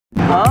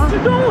Huh? What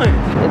you doing?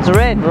 It's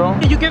red, bro.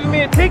 You giving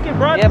me a ticket,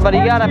 bro? Yeah, but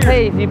you gotta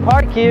pay. If you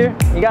park here,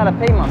 you gotta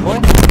pay, my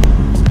boy.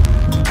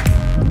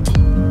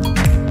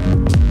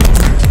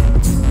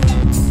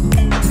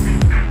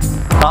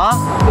 Huh?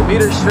 The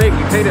meter's straight.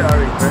 You paid it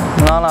already, bro.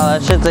 No,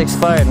 that shit's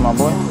expired, my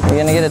boy. You're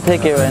gonna get a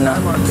ticket right now.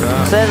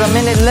 It says a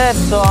minute left,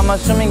 so I'm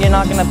assuming you're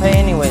not gonna pay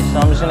anyway, so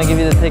I'm just gonna give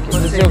you the ticket.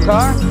 Is this your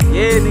car?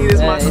 Yeah, nigga, it's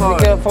my car.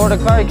 If you can afford a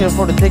car, you can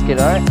afford a ticket,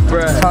 alright?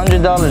 Bruh. It's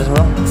 $100,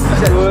 bro.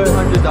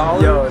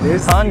 $200? Yo,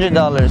 this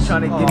 $100.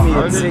 trying to give me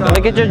a ticket.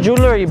 Look at your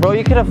jewelry, bro.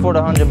 You could afford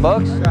 $100.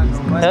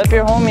 Help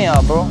your homie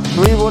out, bro.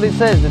 Read what it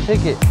says, the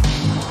ticket.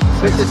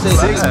 Six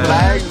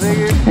Flags,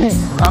 nigga.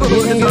 I'm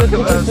giving you the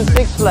ticket to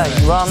Six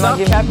Flags, bro. I'm not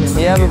giving.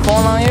 You have a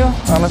phone on you?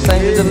 I'm gonna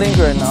send you the link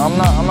right now.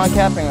 I'm not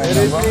capping right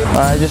now, bro.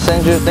 Alright, just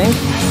send you a thing.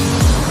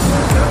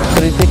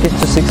 3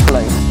 tickets to Six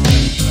Flags.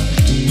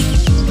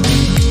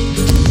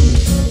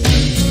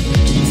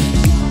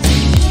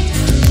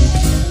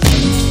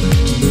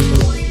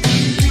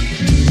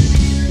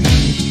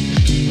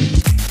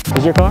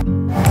 Is your car?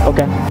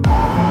 Okay.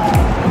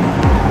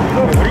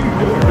 What are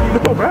you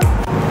doing, bro?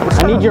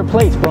 I need your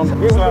plates, bro.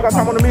 You got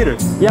time on the meter.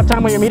 You have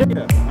time on your meter?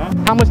 Yeah. Huh?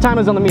 How much time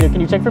is on the meter? Can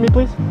you check for me,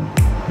 please?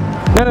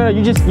 No.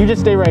 You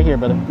just stay right here,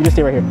 brother. You just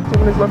stay right here. 2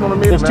 minutes left on the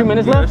meter. There's 2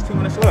 minutes left? There's 2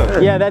 minutes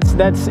left. Yeah,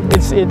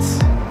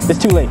 it's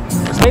too late.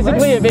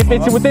 Basically, if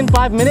it's within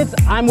 5 minutes,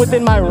 I'm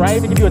within my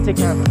right to give you a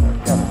ticket. All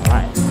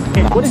right.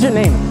 What is your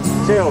name?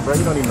 Chill, bro.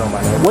 You don't even know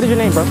my name. What is your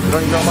name, bro? You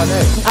don't even know my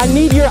name. I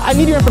need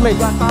your information.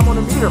 You got time on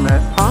the meter,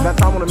 man. Huh? You got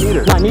time on the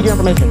meter. No, I need your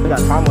information. You got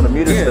time on the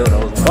meter still,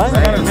 though. What?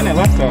 I got a minute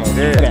left, though.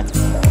 Yeah.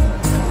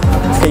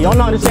 Okay, y'all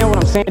don't understand what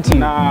I'm saying to you.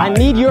 Nah, I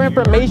need your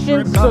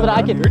information so that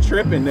I can... You're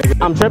tripping, nigga.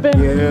 I'm tripping?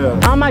 Yeah.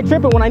 How am I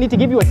tripping when I need to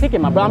give you a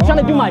ticket, my bro? I'm trying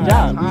to do my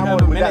job.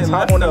 We got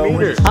time on the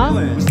meter.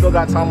 Huh? We still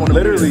got time on the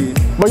meter. Literally.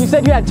 But you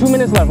said you had 2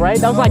 minutes left, right?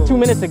 That was like 2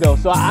 minutes ago,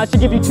 so I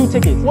should give you 2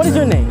 tickets. What is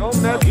your name?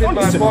 What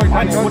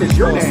is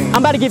your name?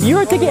 I'm about to give you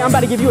a ticket, I'm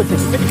about to give you a ticket.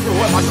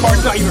 My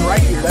car's not even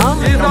right here. Huh?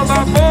 These are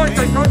my boys,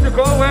 I told you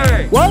go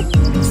away. What?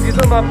 These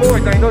are my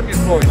boys, I know these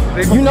boys.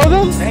 You know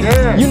them?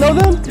 Yeah. You know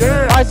them?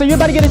 Yeah. Alright, so you're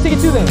about to get a ticket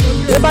too then.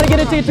 You're about to get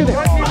a ticket too then.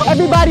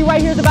 Everybody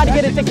right here is about to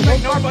get a ticket.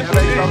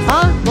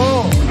 Huh?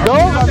 Go?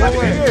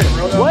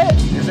 What?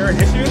 Is there an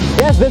issue?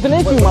 Yes, there's an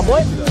issue, my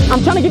boy.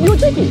 I'm trying to give you a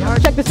ticket.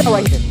 Check this out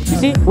right here. You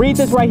see? Read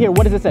this right here.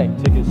 What does it say?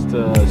 Tickets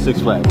to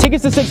Six Flags.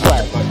 Tickets to Six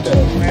Flags.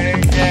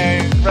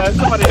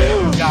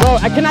 Bro,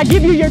 can I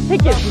give you your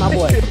tickets, my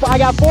boy? I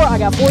got four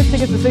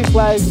tickets to Six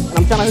Flags, and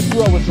I'm trying to hook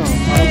you up with some. You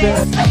know what I'm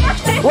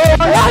saying? Wait,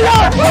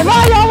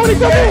 now y'all want to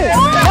come in?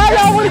 Now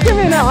y'all want to come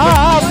in now?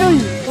 I'll feel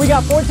you. We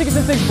got 4 tickets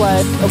to Six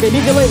Flags. Okay,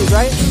 these are ladies,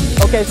 right?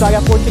 Okay, so I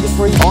got 4 tickets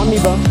for you. On me,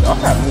 bro.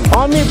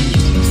 On me.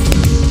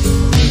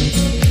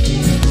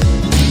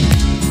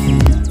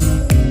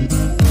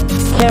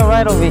 Can't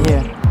ride over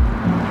here.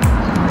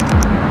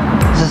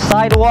 It's a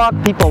sidewalk.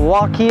 People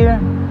walk here.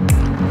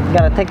 You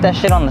gotta take that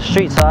shit on the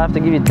street, so I have to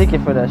give you a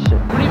ticket for that shit.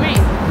 What do you mean?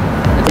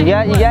 You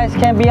guys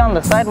can't be on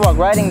the sidewalk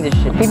riding this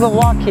shit. People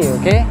walk here,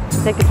 okay?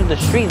 Take it to the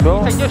street,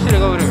 bro. Take your shit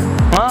over there.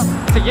 Huh?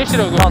 Take your shit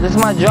over No, this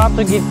is my job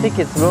to give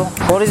tickets, bro.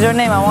 What is your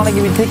name? I want to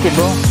give you a ticket,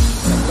 bro.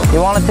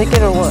 You want a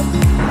ticket or what?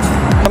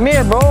 Come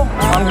here, bro.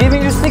 I'm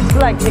giving you Six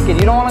Flags ticket.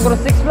 You don't want to go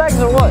to Six Flags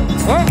or what?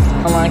 What?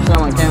 I'm actually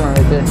on my camera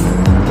right there.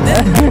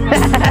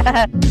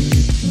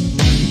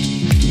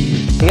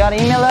 You got an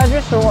email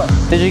address or what?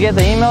 Did you get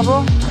the email,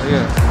 bro?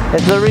 Yeah.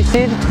 It's the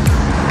receipt.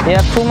 You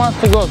have 2 months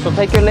to go, so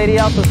take your lady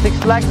out to Six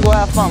Flags. Go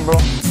have fun, bro.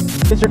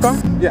 It's your car?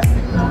 Yeah.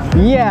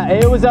 Yeah,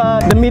 it was,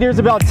 the meter's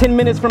about 10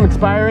 minutes from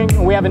expiring.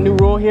 We have a new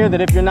rule here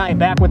that if you're not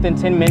back within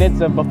 10 minutes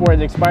before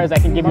it expires, I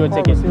can give you a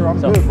ticket. I'm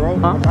good, bro.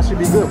 Huh? I should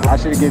be good, bro. I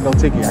shouldn't get no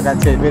ticket. I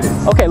got 10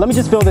 minutes. Okay, let me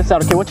just fill this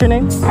out. Okay, what's your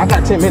name? I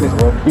got 10 minutes,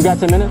 bro. You got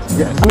 10 minutes?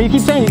 Yes. I mean, you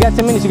keep saying you got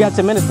 10 minutes,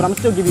 but I'm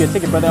still give you a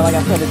ticket, brother. Like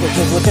I said,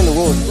 it's within the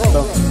rules.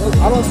 So.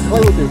 I don't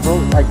play with this, bro.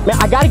 Like, Man,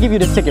 I gotta give you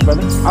this ticket,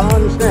 brother. I don't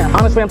understand.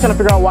 Honestly, I'm trying to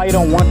figure out why you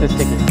don't want this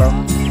ticket, bro.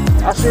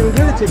 I shouldn't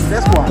get a ticket,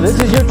 that's why. This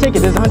is your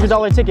ticket. This is a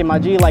 $100 ticket, my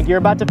G. Like, you're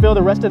about to fill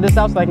the rest of this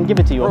out so I can give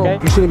it to you, okay?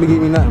 You shouldn't be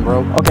giving me nothing,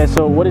 bro. Okay,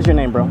 so what is your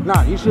name, bro?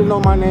 Nah, you should know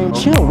my name, bro.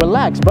 Chill,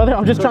 relax, brother.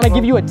 I'm just trying to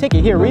give you a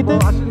ticket. Here, read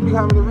this. I shouldn't be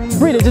having to read.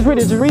 Read it, just read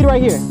it. Just read it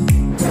right here.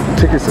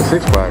 Tickets to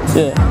Six Flags.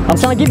 Yeah. I'm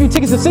trying to give you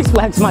tickets to Six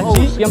Flags, my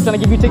G. Yeah, I'm trying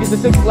to give you tickets to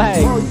Six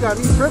Flags. Bro, you got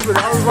me tripping.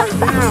 I was like,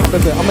 damn.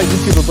 Listen, I'm a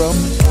YouTuber, bro.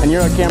 And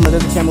you're on camera.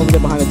 There's a camera over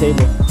there behind the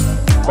table.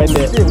 Right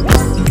there.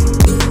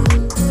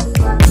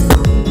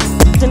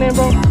 What's your name,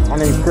 bro? My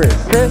name's Chris.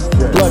 Chris?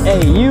 Yeah. Look,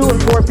 hey, you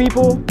and 4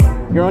 people,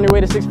 you're on your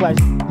way to Six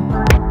Flags.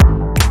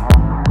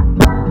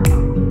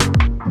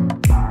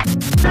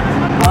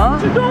 Huh?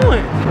 What you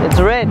doing? It's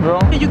red, bro.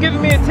 You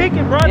giving me a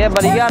ticket, bro? Yeah,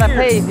 but you gotta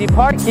pay. If you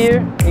park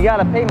here, you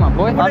gotta pay, my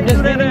boy. I'm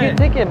just giving you a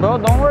ticket, bro.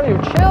 Don't worry.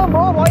 Chill,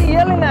 bro. Why are you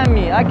yelling at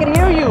me? I can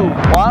hear you.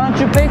 Why don't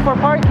you pay for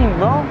parking,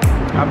 bro?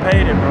 I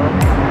paid it, bro.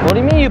 What do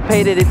you mean you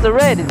paid it? It's a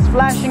red. It's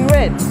flashing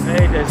red. I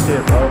paid that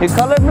shit, bro. You're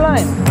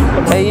colorblind.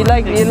 Hey, you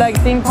like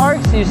theme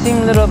parks? You seem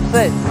a little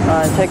upset.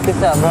 Alright, check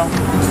this out, bro.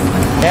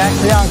 You're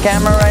actually on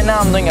camera right now.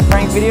 I'm doing a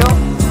prank video.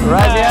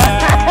 Right there.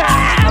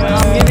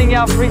 I'm giving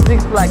out free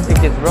Six Flags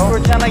tickets, bro.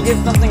 We're trying to give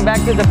something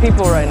back to the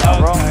people right now,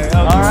 bro.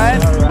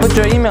 Alright? Put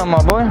your email,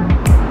 my boy.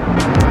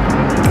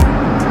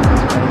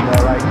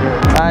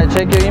 Alright,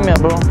 check your email,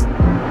 bro.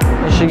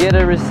 You should get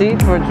a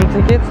receipt for 2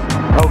 tickets.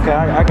 Okay,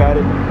 I got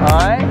it.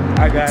 Alright?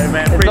 I got it,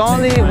 man. It's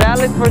only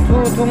valid for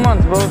two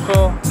months, bro.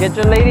 So get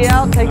your lady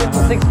out, take it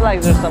to Six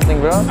Flags or something,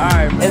 bro.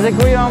 Alright, Is it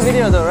cool you're on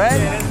video though, right?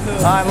 Yeah, that's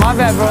cool. Alright, my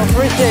bad, bro.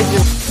 Appreciate you.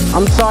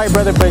 I'm sorry,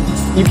 brother, but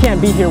you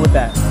can't be here with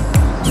that.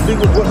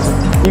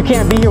 You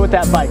can't be here with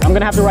that bike. I'm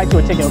gonna have to write you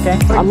a ticket, okay?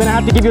 I'm gonna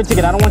have to give you a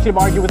ticket. I don't want you to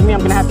argue with me.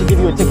 I'm gonna have to give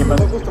you a ticket,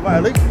 brother. What's the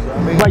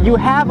violation? But you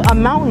have a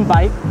mountain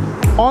bike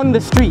on the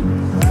street.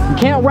 You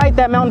can't ride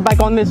that mountain bike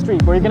on this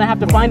street, bro. You're gonna have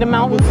to find a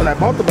mountain. When I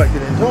bought the bike, they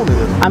didn't tell me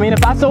this. I mean,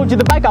 if I sold you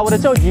the bike, I would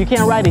have told you. You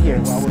can't ride it here.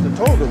 Well, I would have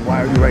told them,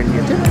 why are you writing me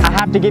a ticket? I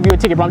have to give you a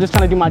ticket, bro. I'm just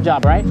trying to do my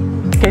job, right?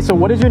 Okay, so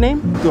what is your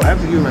name? Do I have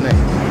to give you my name?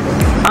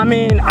 I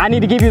mean, I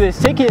need to give you this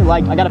ticket.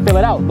 Like, I gotta fill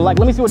it out. But like,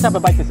 let me see what type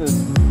of bike this is.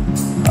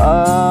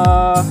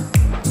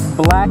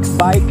 Black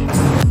bike.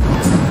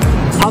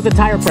 How's the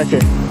tire pressure?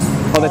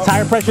 Oh, the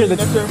tire pressure,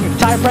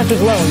 tire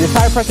pressure's low. Your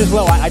tire pressure's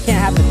low. I can't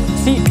have this.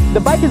 See, the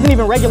bike isn't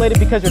even regulated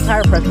because your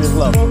tire pressure is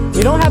low.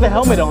 You don't have a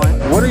helmet on.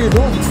 What are you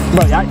doing?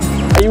 Bro, are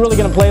you really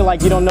gonna play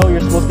like you don't know you're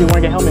supposed to be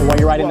wearing a helmet while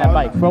you're riding that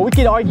bike? Bro, we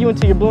could argue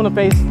until you're blue in the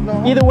face.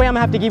 No. Either way, I'm gonna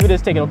have to give you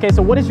this ticket, okay?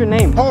 So what is your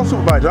name? Call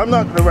supervisor. I'm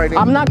not gonna write it.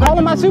 I'm not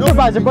calling my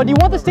supervisor, bro. Do you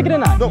want this ticket or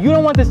not? No. You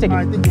don't want this ticket.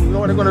 I think you know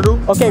what I'm gonna do?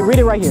 Okay, read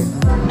it right here.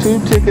 2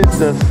 tickets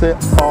to sit.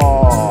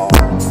 Oh.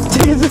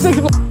 Tickets to Six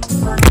Flags.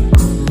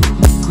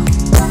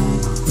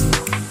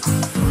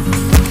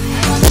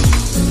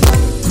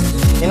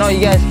 You know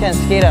you guys can't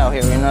skate out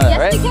here, you know that,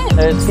 right? Yes, we can.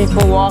 There's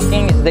people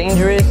walking, it's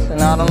dangerous,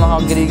 and I don't know how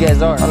good you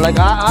guys are. Like,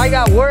 I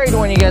got worried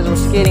when you guys were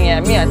skating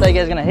at me. I thought you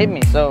guys were gonna hit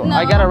me, so No.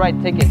 I gotta write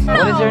tickets. No,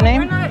 what is your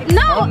name?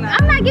 No, I'm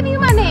not giving you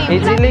my name.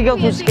 It's You're not illegal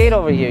giving me to a skate ticket.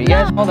 over here. You No.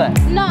 guys know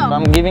that? No. So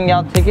I'm giving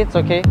out tickets,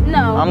 okay?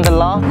 No. I'm the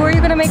law. Who are you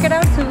gonna make it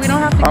out to? We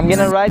don't have to. I'm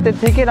gonna write the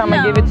ticket, I'm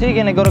gonna No. give it to you,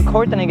 you're gonna go to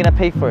court, and you're gonna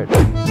pay for it.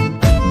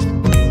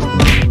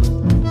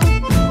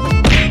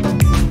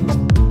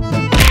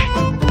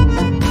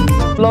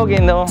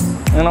 Logan though,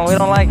 you know, we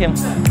don't like him.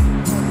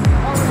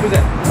 Who's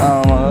that? I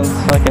don't know,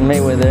 that's fucking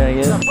Mayweather, I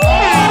guess.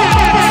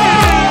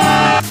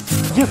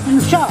 Just in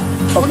the shop.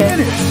 Okay.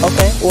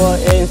 Okay. Well,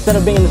 instead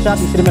of being in the shop,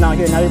 you should have been out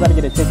here. Now you're about to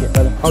get a ticket,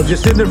 brother. I was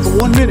just in there for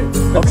 1 minute.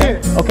 That's Okay.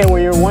 it. Okay. Well,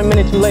 you're 1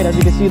 minute too late. As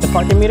you can see, the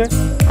parking meter.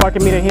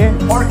 Parking meter here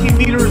Parking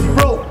meter is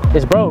broke.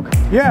 is broke.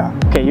 Yeah.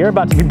 Okay, you're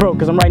about to be broke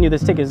because I'm writing you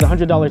this ticket. It's a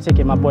 $100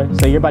 ticket, my boy.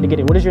 So you're about to get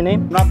it. What is your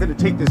name? I'm not gonna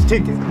take this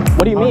ticket.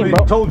 What do you mean, I bro?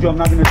 already told you I'm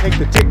not gonna take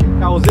the ticket.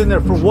 I was in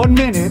there for 1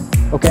 minute.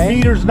 Okay. The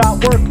meter's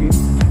not working,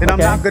 and I'm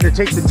Okay. not gonna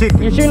take the ticket.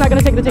 You're sure you're not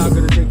gonna take the I'm ticket? not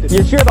gonna take the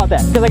You're sure about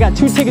that? Because I got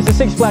 2 tickets to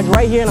Six Flags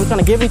right here, and I'm trying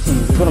to give it to you.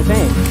 That's what I'm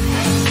saying.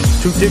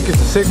 2 tickets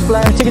to Six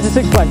Flags. 2 tickets to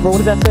Six Flags, bro.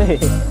 What does that say?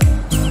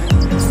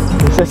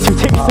 It says 2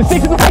 tickets to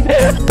Six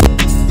Flags.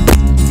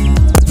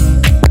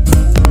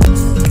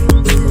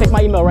 Take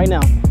my email right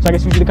now, so I can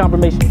shoot you the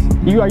confirmations.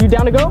 Are you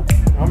down to go?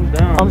 I'm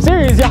down. I'm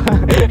serious, y'all.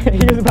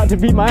 He was about to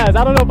beat my ass.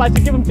 I don't know if I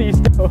should give him to you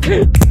still.